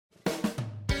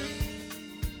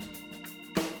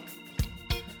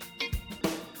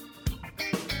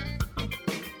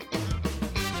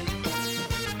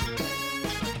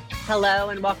Hello,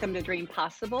 and welcome to Dream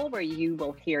Possible, where you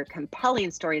will hear compelling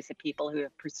stories of people who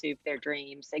have pursued their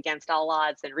dreams against all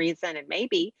odds and reason, and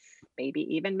maybe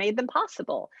even made them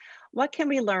possible. What can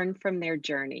we learn from their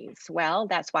journeys? Well,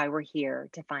 that's why we're here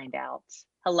to find out.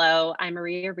 Hello, I'm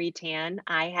Maria Retan.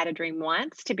 I had a dream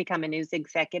once to become a news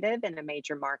executive in a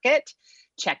major market.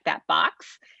 Check that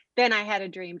box. Then I had a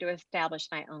dream to establish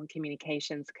my own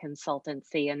communications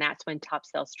consultancy, and that's when Top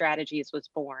Sales Strategies was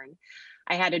born.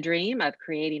 I had a dream of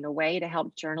creating a way to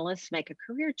help journalists make a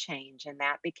career change, and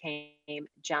that became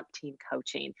Jump Team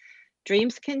Coaching.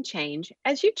 Dreams can change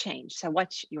as you change. So,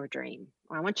 what's your dream?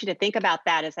 Well, I want you to think about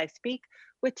that as I speak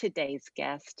with today's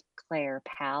guest, Claire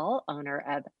Powell, owner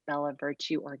of Bella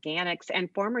Virtue Organics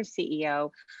and former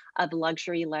CEO of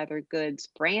luxury leather goods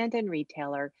brand and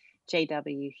retailer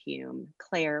JW Hume.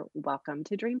 Claire, welcome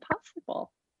to Dream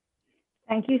Possible.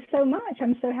 Thank you so much.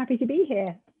 I'm so happy to be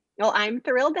here. Well, I'm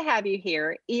thrilled to have you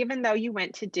here, even though you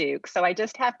went to Duke. So I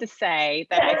just have to say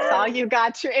that I saw you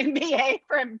got your MBA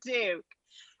from Duke.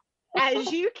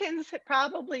 As you can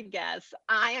probably guess,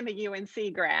 I am a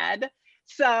UNC grad.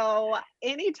 So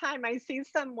anytime I see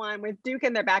someone with Duke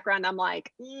in their background, I'm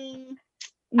like,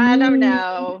 I don't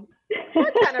know.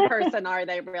 What kind of person are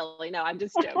they really? No, I'm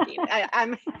just joking.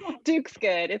 I'm Duke's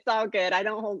good. It's all good. I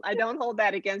don't hold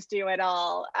that against you at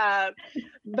all.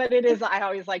 But it is. I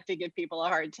always like to give people a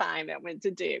hard time that went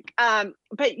to Duke.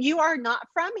 But you are not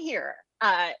from here.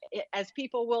 As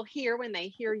people will hear when they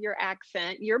hear your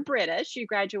accent, you're British. You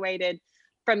graduated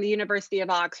from the University of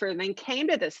Oxford and then came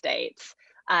to the States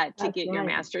to get your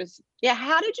master's. Yeah.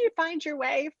 How did you find your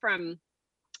way from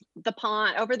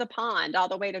over the pond all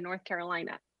the way to North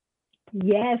Carolina?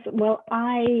 Yes, well,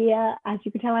 as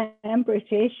you can tell, I am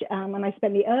British, and I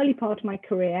spent the early part of my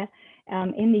career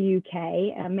in the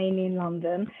UK, mainly in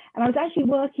London. And I was actually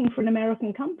working for an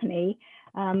American company.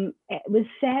 It was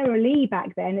Sara Lee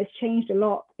back then. It's changed a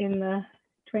lot in the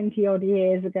 20 odd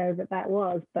years ago that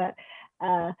was. But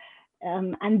I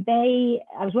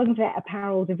was working for their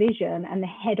apparel division, and the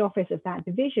head office of that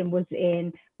division was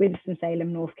in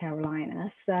Winston-Salem, North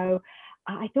Carolina. So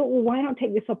I thought, well, why not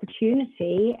take this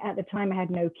opportunity? At the time, I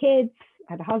had no kids,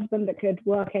 I had a husband that could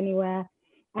work anywhere.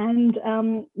 And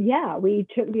we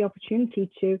took the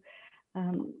opportunity to,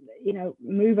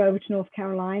 move over to North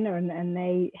Carolina, and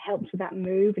they helped with that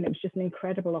move. And it was just an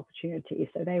incredible opportunity.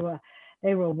 So they were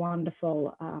a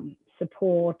wonderful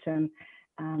support. And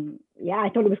I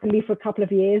thought it was going to be for a couple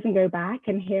of years and go back.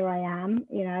 And here I am,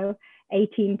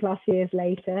 18 plus years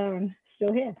later and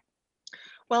still here.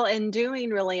 Well, and doing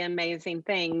really amazing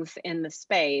things in the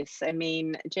space. I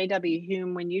mean, JW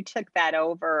Hume, when you took that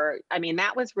over, I mean,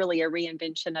 that was really a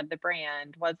reinvention of the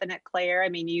brand, wasn't it, Claire? I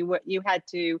mean, you had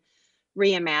to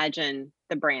reimagine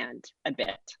the brand a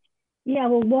bit. Yeah,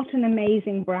 well, what an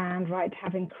amazing brand, right? To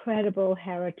have incredible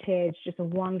heritage, just a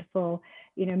wonderful,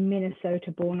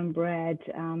 Minnesota born and bred,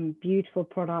 beautiful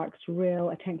products,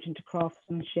 real attention to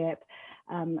craftsmanship,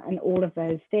 and all of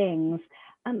those things.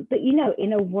 But,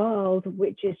 in a world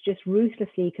which is just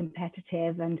ruthlessly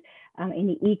competitive and in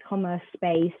the e-commerce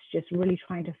space, just really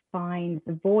trying to find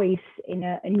the voice in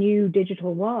a new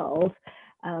digital world,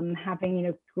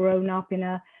 having, grown up in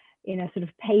a sort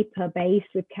of paper base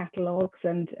with catalogs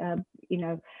and,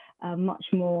 a much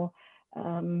more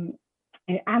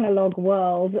analog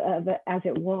world as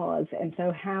it was. And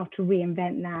so how to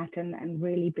reinvent that and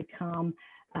really become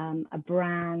a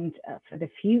brand for the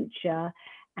future.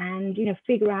 And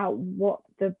figure out what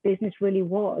the business really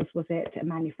was. Was it a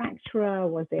manufacturer?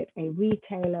 Was it a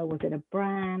retailer? Was it a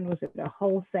brand? Was it a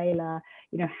wholesaler?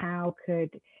 How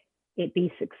could it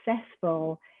be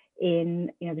successful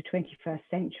in the 21st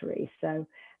century? So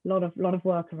a lot of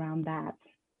work around that.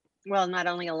 Well, not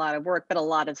only a lot of work, but a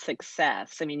lot of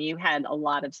success. I mean, you had a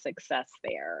lot of success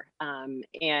there,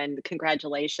 and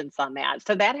congratulations on that.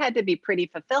 So that had to be pretty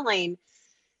fulfilling.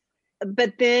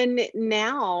 But then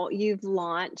now you've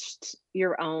launched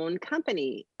your own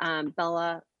company,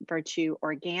 Bella Virtue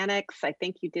Organics. I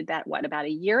think you did that, about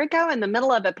a year ago, in the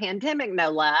middle of a pandemic,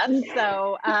 no less.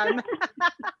 So, and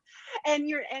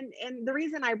the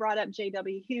reason I brought up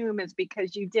JW Hume is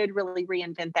because you did really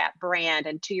reinvent that brand.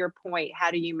 And to your point, how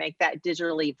do you make that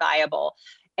digitally viable?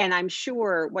 And I'm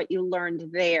sure what you learned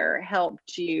there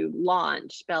helped you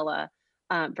launch Bella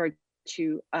Virtue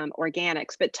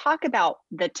Organics. But talk about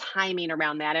the timing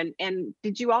around that. And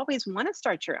did you always want to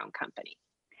start your own company?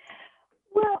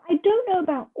 Well, I don't know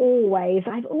about always.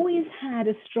 I've always had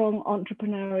a strong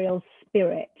entrepreneurial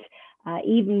spirit,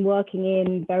 even working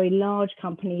in very large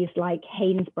companies like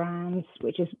Hanesbrands,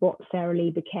 which is what Sara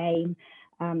Lee became,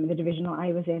 the division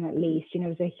I was in, at least. It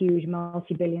was a huge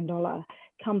multi-billion-dollar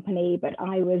company, but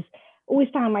I was always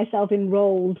found myself in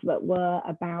roles that were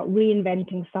about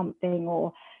reinventing something,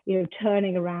 or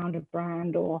turning around a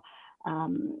brand, or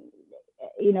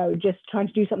just trying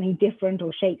to do something different,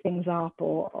 or shake things up,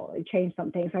 or change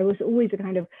something. So I was always a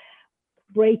kind of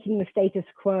breaking the status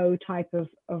quo type of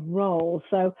role.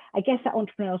 So I guess that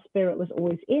entrepreneurial spirit was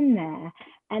always in there.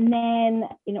 And then,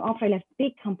 after I left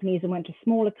big companies and went to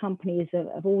smaller companies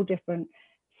of all different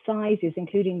sizes,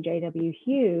 including JW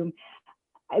Hume,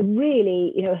 I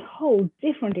really, a whole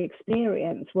different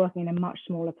experience working in a much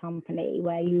smaller company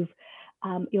where you're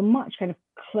much kind of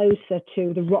closer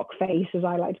to the rock face, as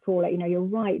I like to call it. You're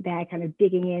right there kind of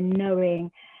digging in,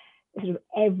 knowing sort of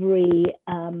every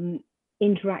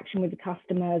interaction with the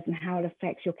customers and how it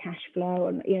affects your cash flow.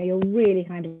 And, you're really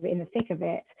kind of in the thick of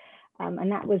it.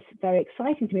 And that was very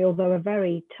exciting to me, although a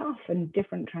very tough and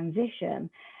different transition.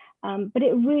 But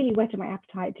it really whetted my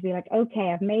appetite to be like,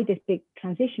 okay, I've made this big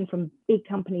transition from big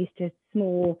companies to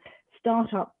small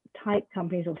startup type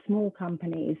companies or small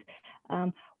companies.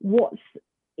 What's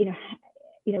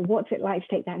it like to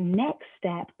take that next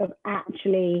step of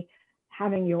actually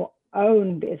having your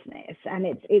own business? And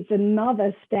it's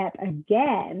another step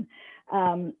again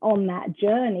on that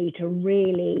journey to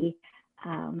really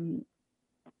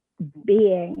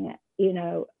being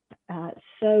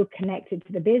so connected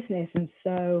to the business and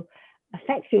so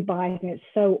affected by it, and it's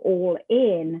so all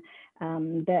in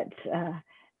that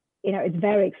it's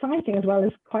very exciting as well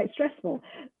as quite stressful.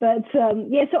 But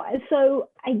so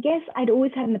I guess I'd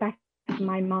always had in the back of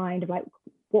my mind of like,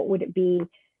 what would it be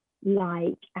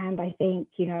like? And I think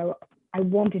I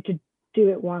wanted to do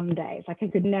it one day. It's like I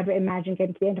could never imagine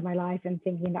getting to the end of my life and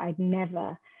thinking that I'd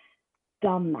never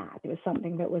done that. It was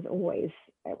something that was always,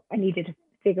 I needed to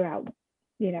figure out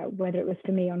whether it was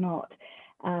for me or not.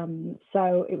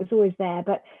 So it was always there.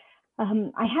 But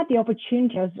I had the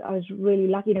opportunity. I was really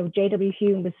lucky. JW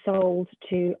Hume was sold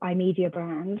to iMedia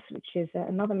Brands, which is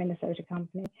another Minnesota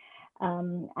company.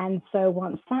 And so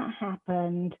once that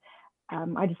happened,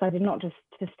 I decided not just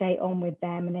to stay on with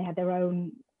them, and they had their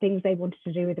own things they wanted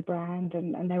to do with the brand,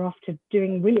 and they're off to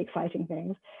doing really exciting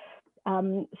things.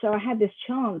 So I had this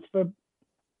chance for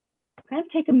kind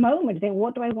of take a moment to think,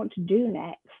 what do I want to do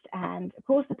next? And of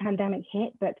course the pandemic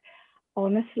hit, but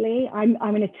honestly, I'm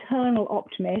an eternal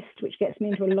optimist, which gets me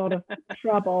into a lot of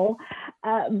trouble.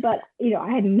 But I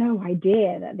had no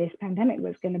idea that this pandemic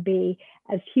was going to be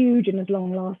as huge and as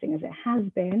long lasting as it has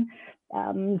been.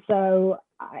 So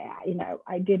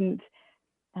I didn't.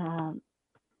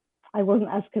 I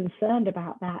wasn't as concerned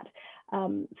about that.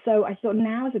 So I thought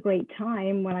now is a great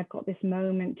time, when I've got this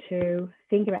moment to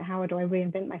think about how do I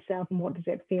reinvent myself and what does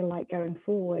it feel like going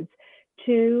forwards,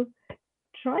 to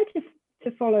try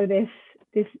to follow this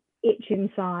itch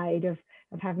inside of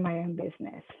having my own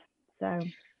business. So.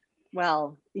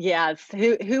 Well, yes.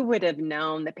 Who would have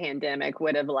known the pandemic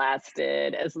would have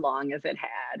lasted as long as it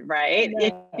had, right? No.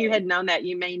 If you had known that,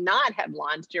 you may not have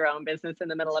launched your own business in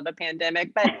the middle of a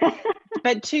pandemic.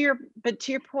 But to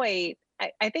your point,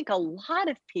 I think a lot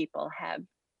of people have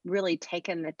really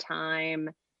taken the time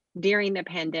during the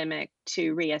pandemic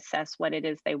to reassess what it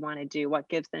is they want to do, what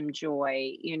gives them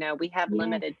joy. We have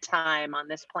limited time on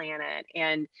this planet,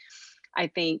 and I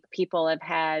think people have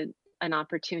had an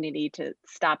opportunity to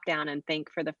stop down and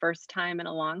think for the first time in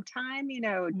a long time,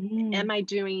 am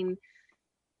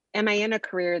I in a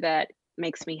career that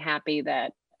makes me happy,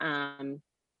 that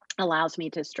allows me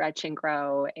to stretch and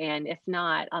grow? And if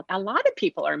not, a lot of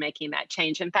people are making that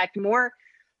change. In fact,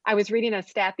 I was reading a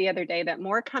stat the other day that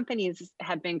more companies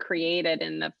have been created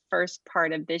in the first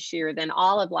part of this year than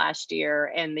all of last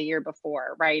year and the year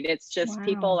before, right? It's just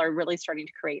people are really starting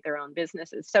to create their own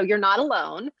businesses. So you're not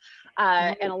alone.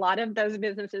 And a lot of those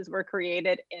businesses were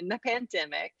created in the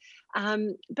pandemic.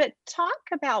 But talk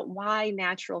about why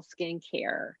natural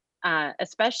skincare,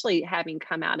 especially having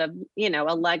come out of,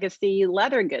 a legacy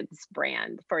leather goods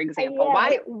brand, for example.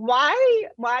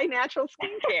 Why natural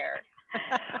skincare?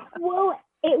 Well,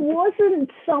 it wasn't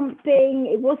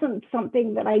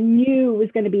something that I knew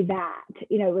was going to be that.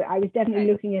 I was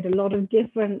definitely looking at a lot of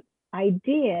different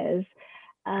ideas.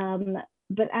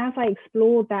 But as I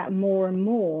explored that more and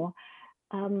more,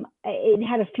 it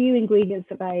had a few ingredients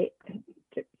that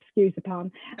excuse the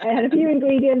pun, I had a few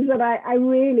ingredients that I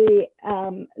really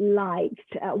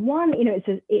liked. One,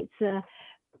 it's a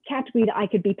category that I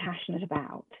could be passionate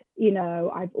about.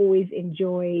 I've always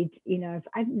enjoyed,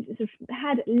 I've sort of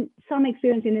had some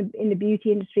experience in the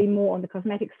beauty industry, more on the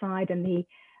cosmetic side and the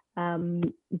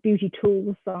beauty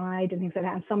tools side and things like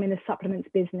that, and some in the supplements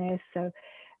business. So,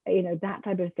 that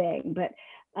type of thing. But,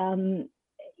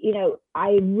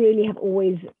 I really have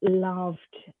always loved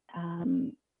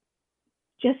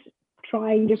just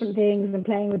trying different things and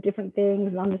playing with different things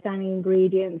and understanding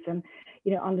ingredients and,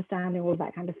 you know, understanding all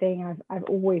that kind of thing. I've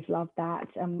always loved that,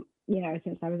 you know,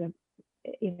 since I was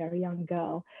a young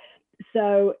girl.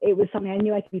 So it was something I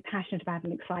knew I could be passionate about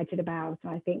and excited about.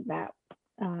 And I think that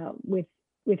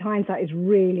with hindsight is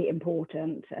really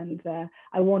important. And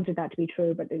I wanted that to be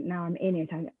true, but now I'm in it.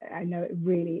 I know it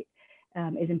really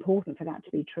is important for that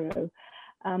to be true.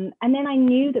 And then I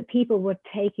knew that people were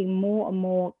taking more and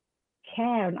more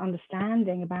care and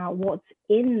understanding about what's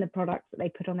in the products that they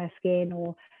put on their skin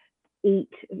or eat,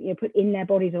 you know, put in their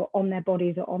bodies or on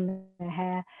their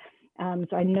hair.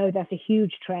 So I know that's a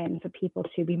huge trend for people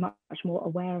to be much more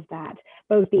aware of that,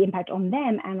 both the impact on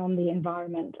them and on the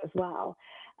environment as well.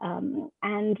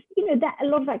 And you know, that a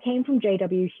lot of that came from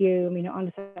JW Hume, you know,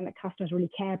 understand that customers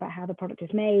really care about how the product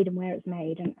is made and where it's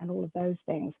made and all of those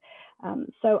things.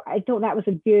 So I thought that was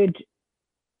a good,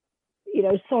 you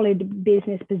know, solid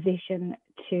business position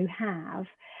to have.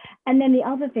 And then the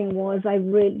other thing was, I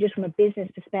really, just from a business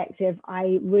perspective,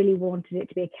 I really wanted it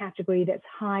to be a category that's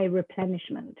high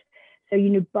replenishment. So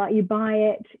you buy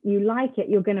it, you like it,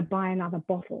 you're going to buy another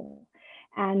bottle.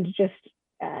 And just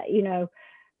you know,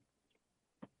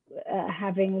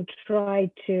 having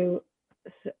tried to,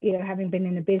 you know, having been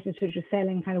in a business which was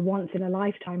selling kind of once in a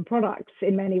lifetime products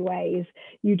in many ways,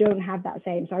 you don't have that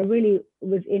same. So I really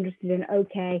was interested in,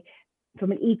 okay,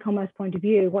 from an e-commerce point of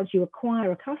view, once you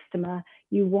acquire a customer,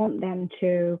 you want them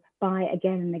to buy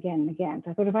again and again and again.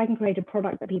 So I thought, if I can create a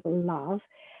product that people love,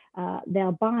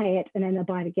 they'll buy it and then they'll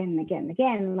buy it again and again and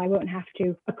again, and I won't have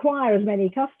to acquire as many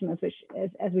customers, which,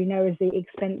 as we know, is the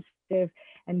expensive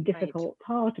and difficult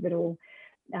part of it all,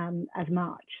 as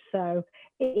much. So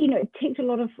you know, it ticked a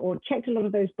lot of, or checked a lot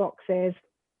of those boxes,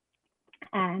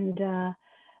 and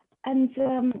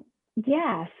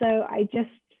yeah, so I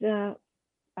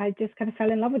just kind of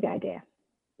fell in love with the idea.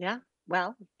 Yeah.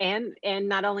 Well, and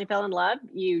not only fell in love,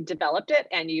 you developed it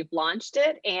and you've launched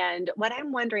it. And what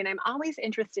I'm wondering, I'm always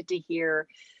interested to hear,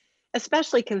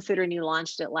 especially considering you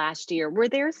launched it last year, were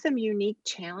there some unique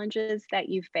challenges that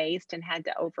you faced and had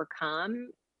to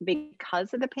overcome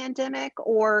because of the pandemic?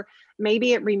 Or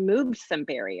maybe it removed some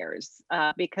barriers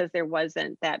because there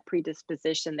wasn't that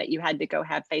predisposition that you had to go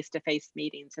have face-to-face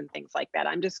meetings and things like that.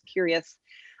 I'm just curious,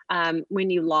 when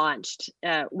you launched,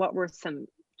 what were some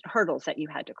hurdles that you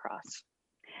had to cross?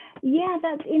 Yeah,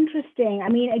 that's interesting. I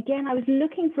mean, again, I was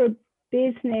looking for a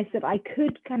business that I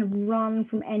could kind of run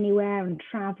from anywhere and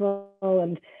travel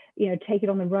and, you know, take it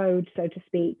on the road, so to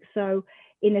speak. So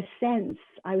in a sense,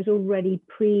 I was already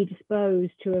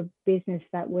predisposed to a business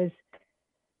that was,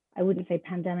 I wouldn't say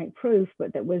pandemic proof,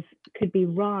 but that could be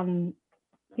run,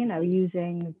 you know,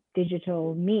 using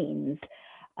digital means.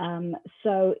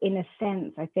 So in a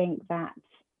sense, I think that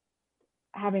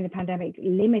having the pandemic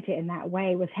limit it in that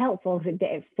way was helpful, because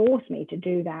it forced me to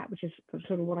do that, which is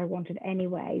sort of what I wanted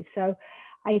anyway. So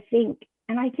I think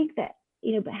that,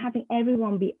 you know, but having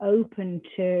everyone be open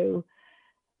to,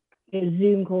 you know,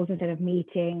 Zoom calls instead of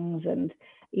meetings, and,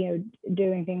 you know,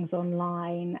 doing things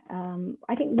online,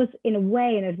 I think was in a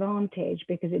way an advantage,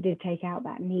 because it did take out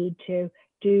that need to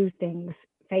do things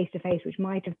face to face, which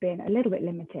might have been a little bit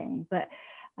limiting. But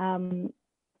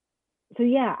so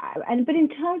yeah, but in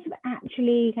terms of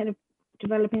actually kind of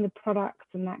developing the products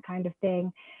and that kind of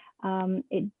thing,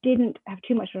 it didn't have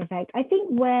too much of an effect. I think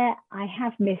where I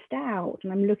have missed out,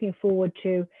 and I'm looking forward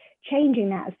to changing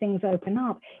that as things open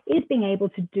up, is being able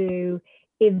to do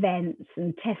events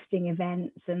and testing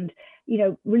events, and, you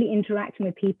know, really interacting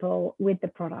with people with the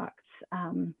products.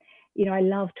 You know, I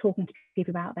love talking to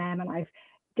people about them, and I've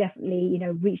definitely, you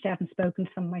know, reached out and spoken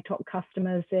to some of my top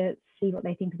customers to see what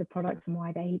they think of the products and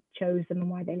why they chose them and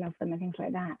why they love them and things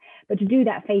like that. But to do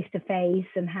that face to face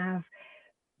and have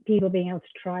people being able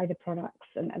to try the products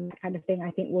and that kind of thing, I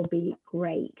think will be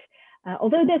great.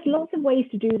 Although there's lots of ways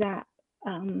to do that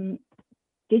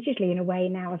digitally in a way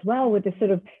now as well, with the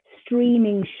sort of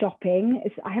streaming shopping.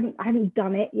 I haven't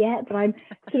done it yet, but I'm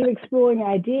sort of exploring the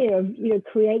idea of, you know,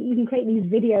 you can create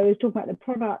these videos talking about the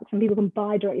products, and people can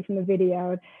buy directly from the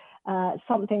video.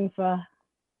 Something for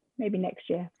maybe next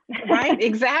year. Right,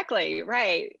 exactly,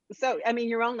 right. So, I mean,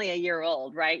 you're only a year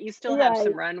old, right? You still have Right.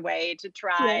 some runway to Yeah.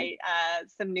 try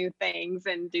some new things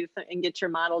and do some and get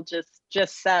your model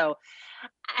just so.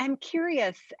 I'm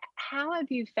curious, how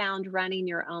have you found running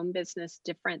your own business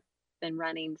different than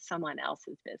running someone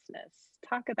else's business?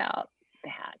 Talk about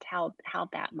that, how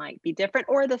that might be different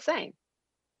or the same.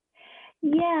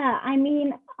 Yeah, I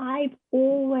mean, I've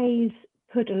always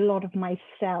put a lot of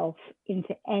myself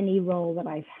into any role that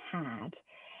I've had,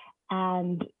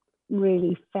 and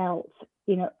really felt,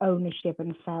 you know, ownership,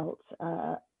 and felt,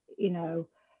 you know,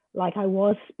 like I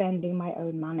was spending my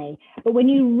own money. But when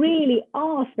you really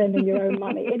are spending your own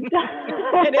money, it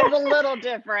It is a little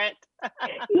different.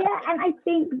 yeah, and I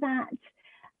think that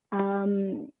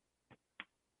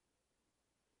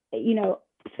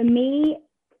for me,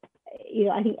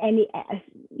 I think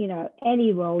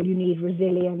any role, you need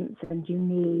resilience and you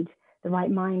need the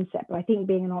right mindset. But I think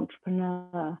being an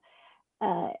entrepreneur,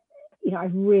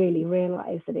 I've really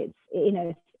realized that it's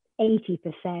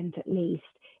 80% at least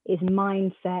is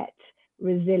mindset,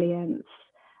 resilience,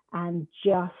 and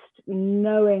just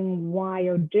knowing why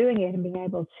you're doing it and being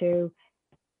able to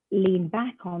lean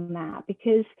back on that,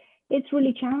 because it's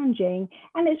really challenging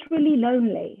and it's really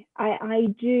lonely. I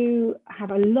do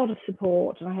have a lot of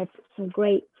support, and I have some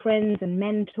great friends and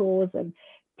mentors and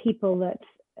people that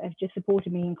have just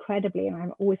supported me incredibly, and I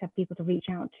always have people to reach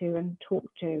out to and talk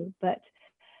to. But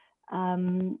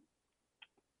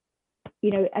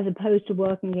as opposed to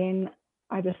working in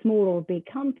either a small or a big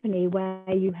company where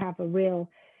you have a real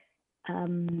I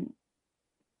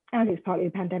think it's partly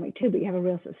the pandemic too, but you have a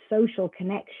real sort of social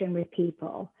connection with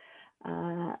people.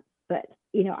 But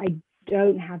I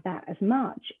don't have that as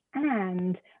much,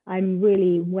 and I'm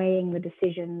really weighing the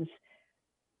decisions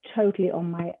totally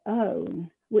on my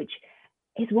own, which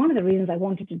is one of the reasons I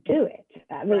wanted to do it.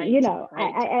 I mean, right.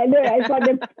 I it's like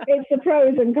it's the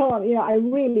pros and cons. I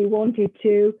really wanted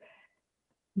to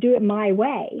do it my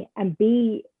way and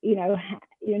be,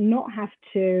 not have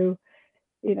to,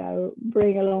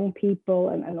 bring along people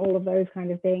and all of those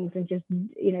kind of things, and just, do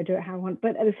it how I want.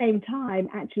 But at the same time,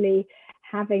 actually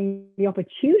having the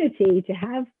opportunity to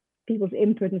have people's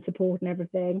input and support and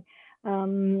everything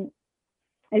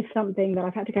is something that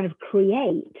I've had to kind of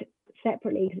create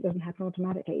separately, because it doesn't happen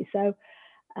automatically. So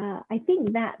I think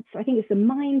it's the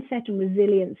mindset and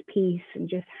resilience piece, and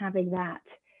just having that,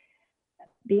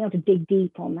 being able to dig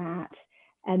deep on that,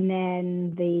 and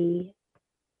then the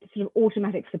sort of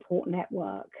automatic support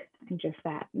network and just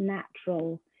that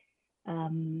natural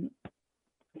sort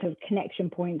of connection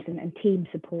points and team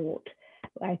support,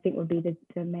 I think would be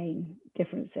the main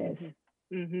differences.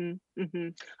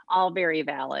 All very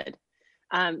valid.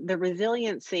 The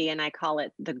resiliency, and I call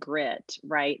it the grit,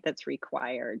 right? That's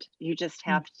required. You just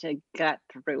have to gut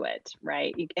through it,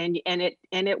 right? And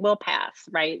it will pass,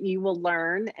 right? You will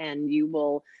learn and you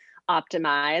will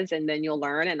optimize, and then you'll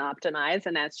learn and optimize,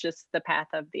 and that's just the path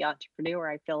of the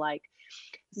entrepreneur, I feel like.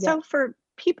 So for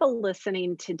people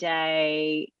listening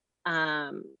today,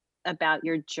 about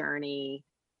your journey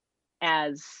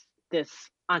as this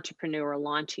entrepreneur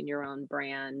launching your own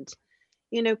brand,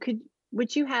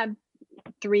 would you have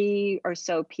 3 or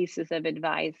so pieces of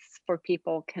advice for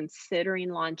people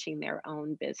considering launching their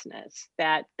own business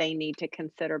that they need to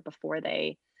consider before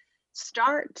they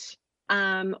start,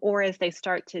 or as they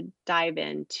start to dive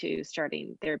into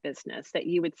starting their business, that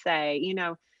you would say,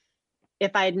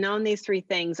 if I had known these 3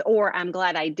 things, or I'm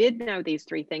glad I did know these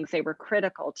 3 things, they were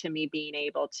critical to me being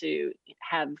able to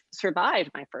have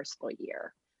survived my first full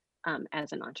year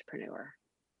as an entrepreneur?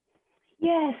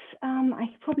 Yes,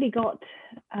 I probably got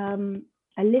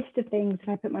a list of things if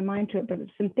I put my mind to it, but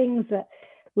some things that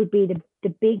would be the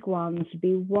big ones would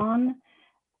be one,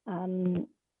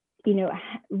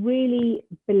 really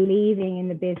believing in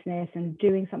the business and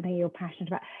doing something you're passionate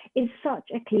about. It's such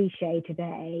a cliche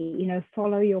today,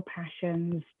 follow your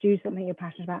passions, do something you're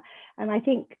passionate about. And I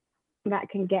think that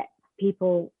can get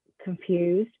people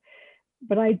confused.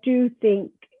 But I do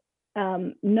think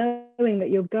knowing that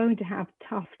you're going to have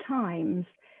tough times,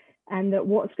 and that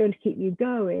what's going to keep you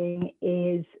going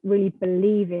is really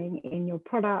believing in your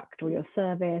product or your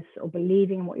service, or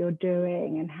believing in what you're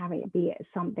doing, and having it be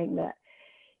something that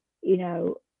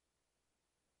you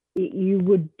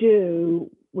would do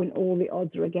when all the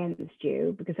odds are against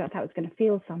you, because that's how it's going to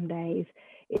feel some days,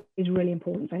 is really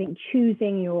important. So I think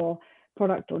choosing your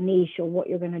product or niche or what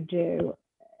you're going to do,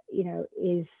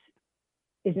 is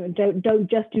don't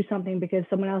just do something because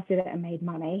someone else did it and made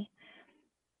money.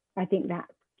 I think that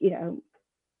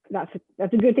that's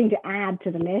a good thing to add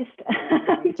to the list.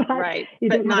 but right,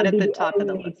 but not at the top of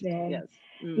the list. Yes.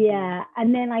 Yeah,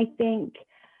 and then I think,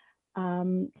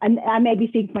 and I may be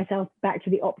speaking myself back to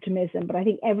the optimism, but I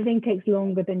think everything takes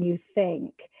longer than you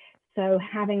think. So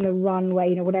having the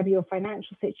runway, whatever your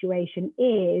financial situation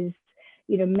is,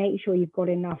 make sure you've got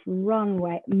enough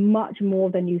runway, much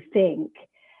more than you think.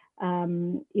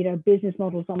 Business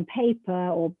models on paper,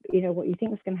 or what you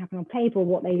think is going to happen on paper, or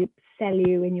what they sell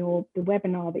you in the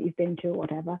webinar that you've been to, or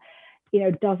whatever,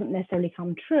 doesn't necessarily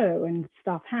come true, and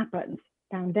stuff happens,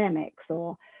 pandemics,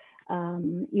 or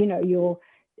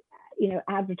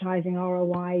advertising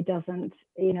ROI doesn't,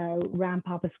 ramp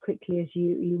up as quickly as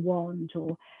you want,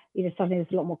 or, suddenly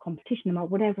there's a lot more competition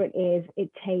about whatever it is, it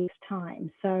takes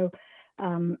time. So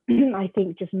I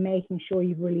think just making sure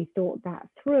you've really thought that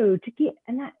through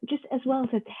and that just as well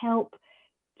to help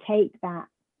take that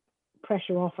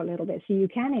pressure off a little bit so you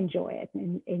can enjoy it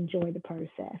and enjoy the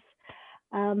process.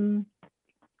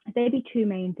 There'd be two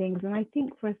main things. And I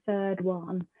think for a third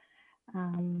one,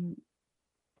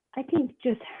 I think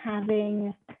just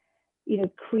having,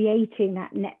 creating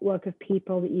that network of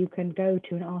people that you can go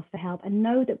to and ask for help, and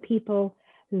know that people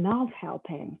love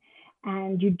helping,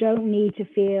 and you don't need to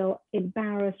feel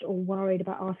embarrassed or worried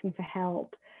about asking for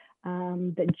help.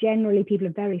 That generally people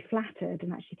are very flattered,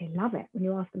 and actually they love it when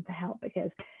you ask them for help,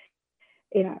 because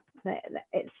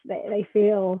they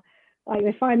feel like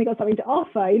they finally got something to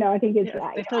offer. I think it's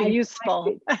they feel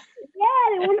useful.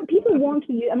 People want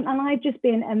to use, and I've just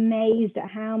been amazed at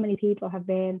how many people have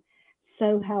been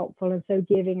so helpful and so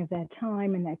giving of their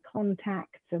time and their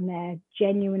contacts and their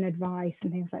genuine advice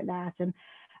and things like that. And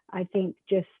I think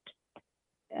just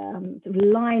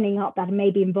lining up that, and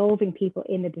maybe involving people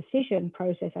in the decision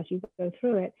process as you go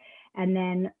through it, and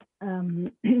then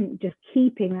just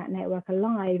keeping that network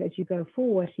alive as you go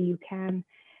forward, so you can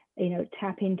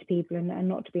tap into people and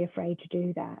not to be afraid to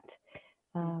do that.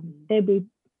 There'd be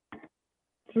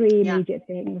three immediate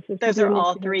things. Those are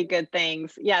all three good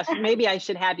things. Yes, maybe I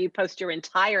should have you post your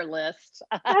entire list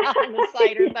on the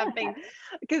site or something,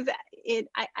 because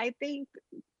I think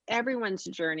everyone's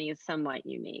journey is somewhat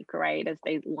unique, right? As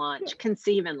they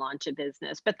conceive and launch a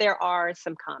business, but there are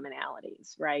some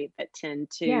commonalities, right, that tend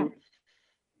to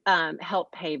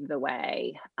help pave the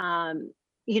way.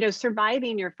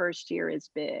 Surviving your first year is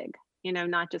big.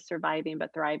 Not just surviving,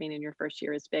 but thriving in your first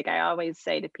year is big. I always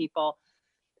say to people,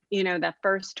 the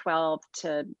first 12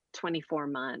 to 24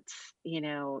 months,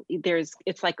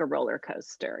 it's like a roller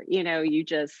coaster. You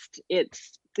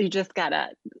just gotta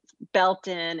belt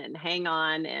in and hang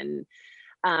on, and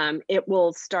it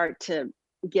will start to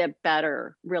get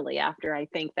better really after, I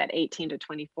think, that 18 to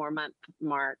 24 month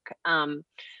mark.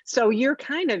 So you're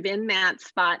kind of in that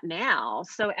spot now.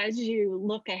 So as you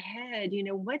look ahead,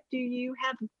 what do you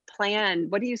have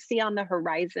planned? What do you see on the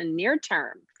horizon near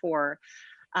term for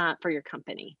your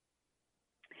company?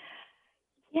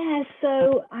 Yeah,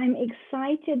 so I'm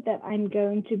excited that I'm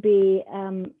going to be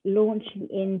launching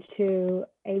into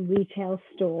a retail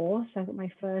store. So I've got my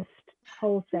first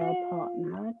wholesale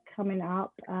partner coming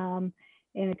up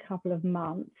in a couple of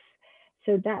months.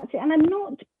 So that's it. And I'm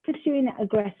not pursuing that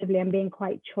aggressively. I'm being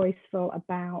quite choiceful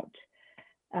about,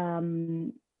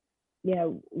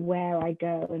 where I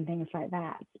go and things like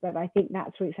that. But I think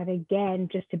that's really exciting, again,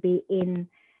 just to be in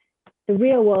the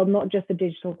real world, not just the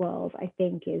digital world, I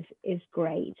think is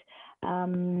great.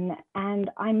 And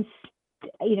I'm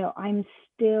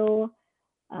still,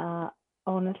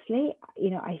 honestly,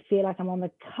 I feel like I'm on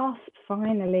the cusp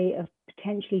finally of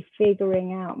potentially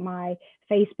figuring out my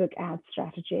Facebook ad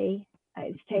strategy.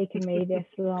 It's taken me this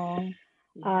long,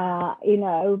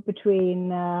 between,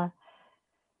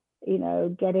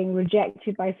 getting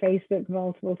rejected by Facebook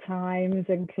multiple times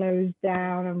and closed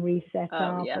down and reset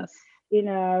up. Yes.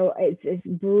 It's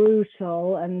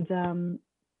brutal. And,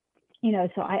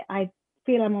 so I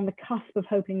feel I'm on the cusp of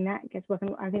hoping that gets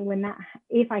working. I think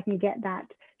if I can get that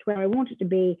to where I want it to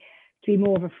be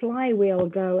more of a flywheel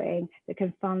going that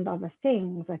can fund other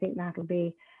things, I think that'll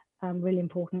be really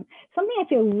important. Something I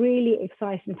feel really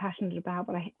excited and passionate about,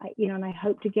 but and I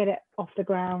hope to get it off the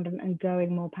ground and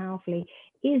going more powerfully,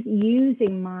 is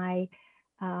using my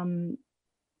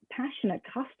passionate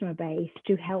customer base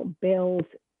to help build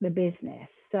the business.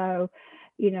 So,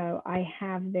 I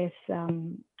have this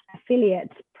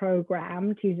affiliate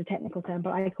program, to use a technical term,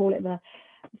 but I call it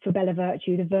for Bella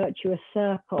Virtue, the virtuous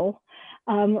circle,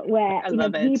 where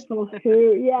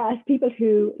people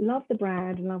who love the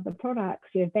brand and love the products,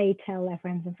 they tell their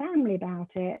friends and family about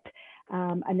it,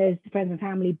 and those friends and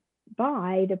family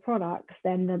buy the products,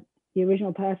 then the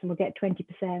original person will get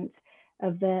 20%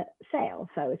 of the sale.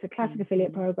 So it's a classic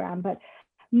affiliate program, but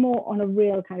more on a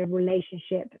real kind of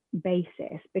relationship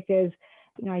basis, because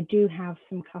I do have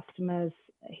some customers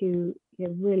who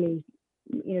really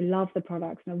love the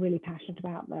products and are really passionate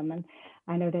about them, and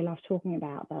I know they love talking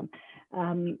about them.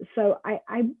 So I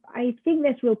think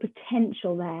there's real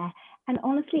potential there, and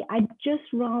honestly, I'd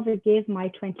just rather give my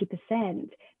 20%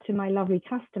 to my lovely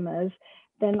customers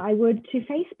than I would to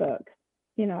Facebook,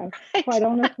 quite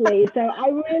honestly. So I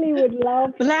really would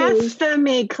love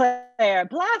Blasphemy, Claire,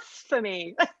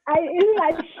 blasphemy. Isn't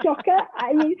that shocker?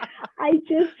 I mean, I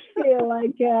just feel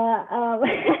like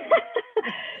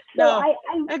So No, I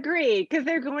agree, because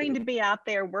they're going to be out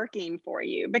there working for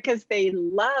you because they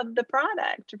love the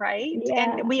product, right?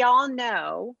 And yeah, we all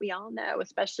know,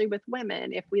 especially with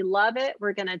women, if we love it,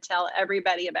 we're going to tell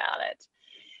everybody about it.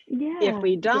 If yeah,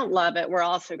 we yeah, don't love it, we're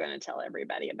also going to tell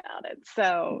everybody about it.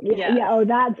 So, yeah, yes. yeah. Oh,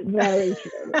 that's very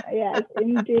true. Yes,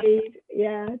 indeed.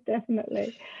 Yeah,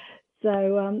 definitely.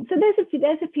 So, so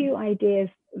there's a few ideas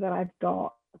that I've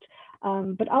got.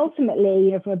 But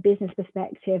ultimately, from a business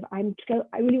perspective, I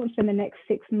really want to spend the next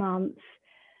 6 months,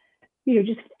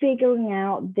 just figuring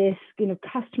out this,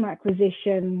 customer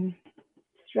acquisition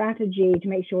strategy to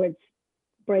make sure it's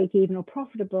break even or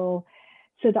profitable,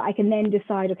 so that I can then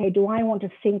decide, okay, do I want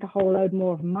to sink a whole load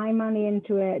more of my money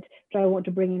into it? Do I want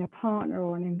to bring in a partner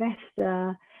or an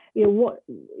investor?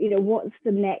 What's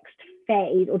the next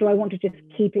phase? Or do I want to just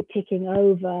keep it ticking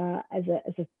over as a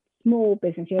small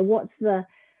business? What's the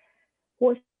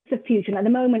future? And at the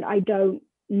moment, I don't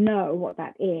know what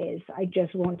that is. I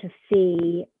just want to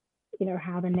see,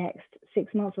 how the next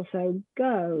 6 months or so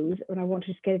goes. And I want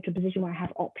to just get into a position where I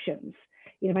have options.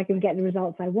 If I can get the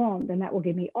results I want, then that will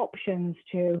give me options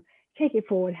to take it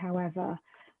forward however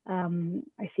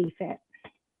I see fit.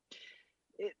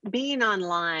 Being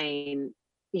online,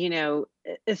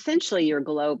 essentially you're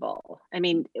global. I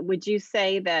mean, would you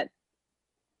say that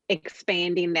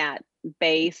expanding that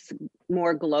base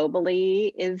more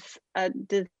globally is a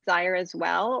desire as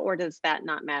well, or does that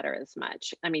not matter as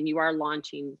much? I mean, you are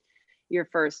launching your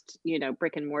first,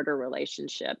 brick and mortar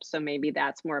relationship, so maybe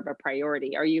that's more of a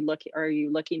priority. Are you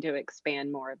looking to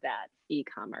expand more of that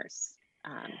e-commerce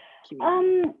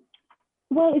community? Um,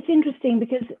 Well, it's interesting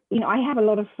because I have a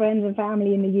lot of friends and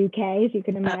family in the UK, as you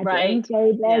can imagine. Right.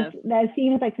 So Yes. there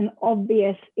seems like an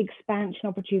obvious expansion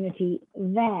opportunity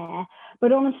there.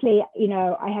 But honestly,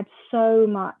 I have so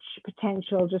much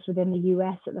potential just within the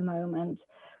US at the moment,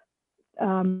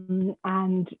 and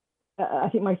I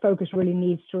think my focus really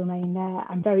needs to remain there.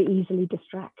 I'm very easily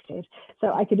distracted,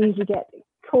 so I could easily get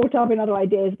caught up in other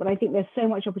ideas. But I think there's so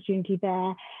much opportunity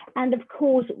there, and of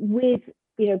course, with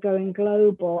going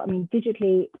global, I mean,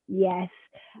 digitally, yes,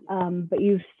 but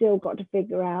you've still got to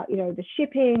figure out, the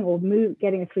shipping or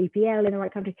getting a 3PL in the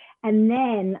right country, and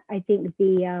then I think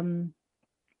all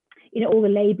the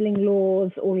labeling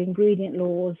laws, all the ingredient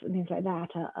laws, and things like that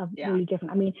are Yeah. really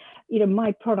different. I mean,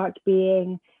 my product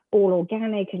being all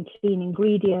organic and clean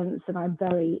ingredients, and I'm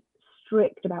very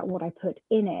strict about what I put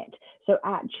in it. So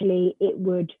actually, it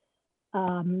would,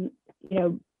 you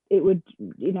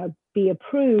know, be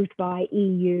approved by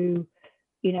EU,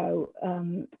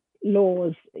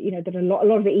 laws. That a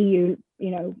lot of the EU,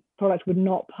 products would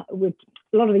not would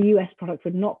a lot of the US products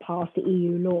would not pass the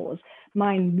EU laws.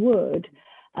 Mine would.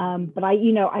 But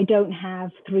I don't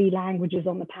have 3 languages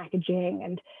on the packaging,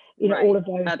 and all Right. of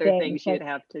those Other things. things So you'd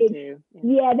have to it's do. Yeah.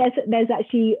 yeah, there's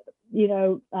actually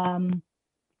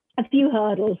a few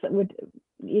hurdles that would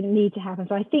need to happen.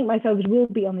 So I think my focus will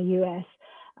be on the US,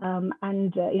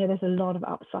 and there's a lot of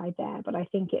upside there. But I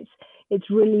think it's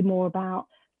really more about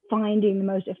finding the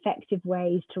most effective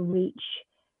ways to reach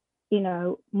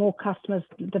more customers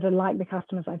that are like the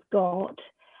customers I've got,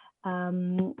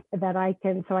 that I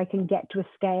can get to a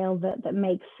scale that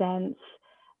makes sense,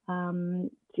 to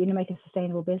make a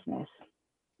sustainable business.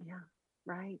 Yeah,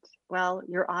 right. Well,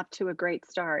 you're off to a great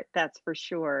start, that's for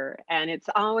sure. And it's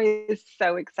always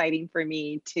so exciting for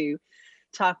me to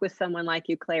talk with someone like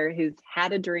you, Claire, who's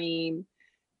had a dream,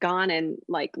 gone and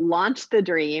like launched the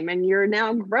dream, and you're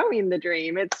now growing the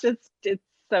dream. It's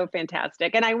so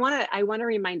fantastic. And I want to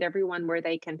remind everyone where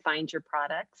they can find your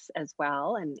products as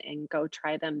well, and go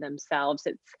try them themselves.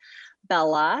 It's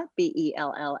Bella,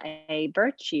 Bella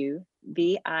Virtue,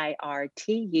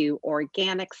 Virtu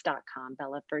organics.com,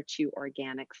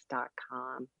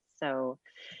 bellavirtueorganics.com. So,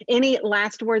 any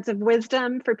last words of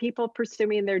wisdom for people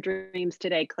pursuing their dreams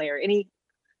today, Claire? Any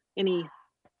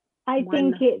I think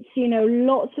one? it's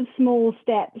lots of small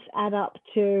steps add up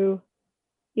to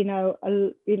a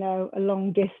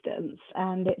long distance,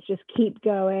 and it's just keep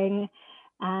going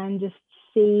and just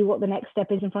see what the next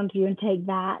step is in front of you and take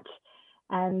that,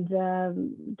 and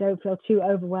don't feel too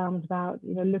overwhelmed about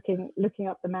looking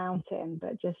up the mountain,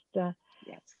 but just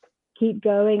Yes. keep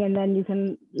going, and then you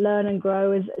can learn and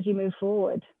grow as you move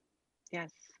forward.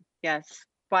 Yes, yes,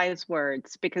 wise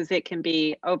words, because it can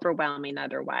be overwhelming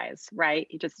otherwise, right?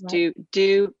 You just Right.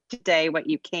 do today what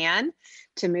you can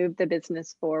to move the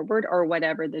business forward, or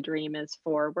whatever the dream is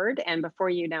forward. And before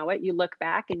you know it, you look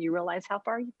back and you realize how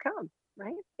far you've come,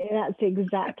 right? That's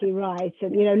exactly right.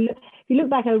 And if you look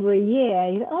back over a year,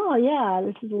 you go, oh yeah,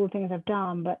 this is all the things I've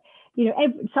done. But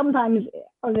sometimes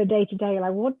on a day to day,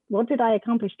 like what did I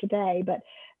accomplish today? But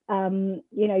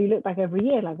you look back every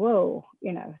year like, whoa,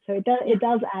 so it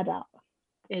does add up.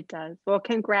 It does. Well,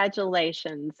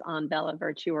 congratulations on Bella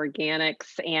Virtue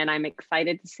Organics, and I'm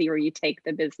excited to see where you take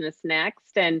the business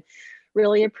next, and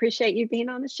really appreciate you being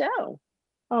on the show.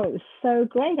 Oh, it was so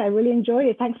great. I really enjoyed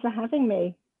it. Thanks for having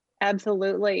me.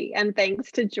 Absolutely. And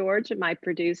thanks to George, my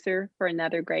producer, for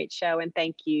another great show. And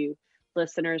thank you,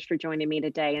 listeners, for joining me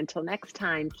today. Until next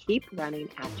time, keep running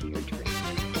after your dreams.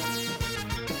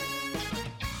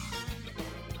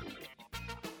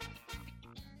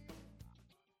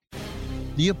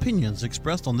 The opinions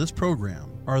expressed on this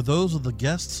program are those of the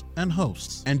guests and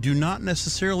hosts and do not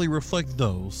necessarily reflect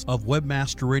those of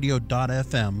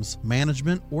WebmasterRadio.fm's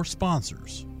management or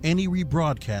sponsors. Any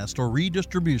rebroadcast or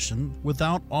redistribution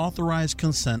without authorized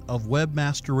consent of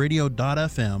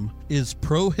WebmasterRadio.fm is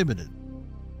prohibited.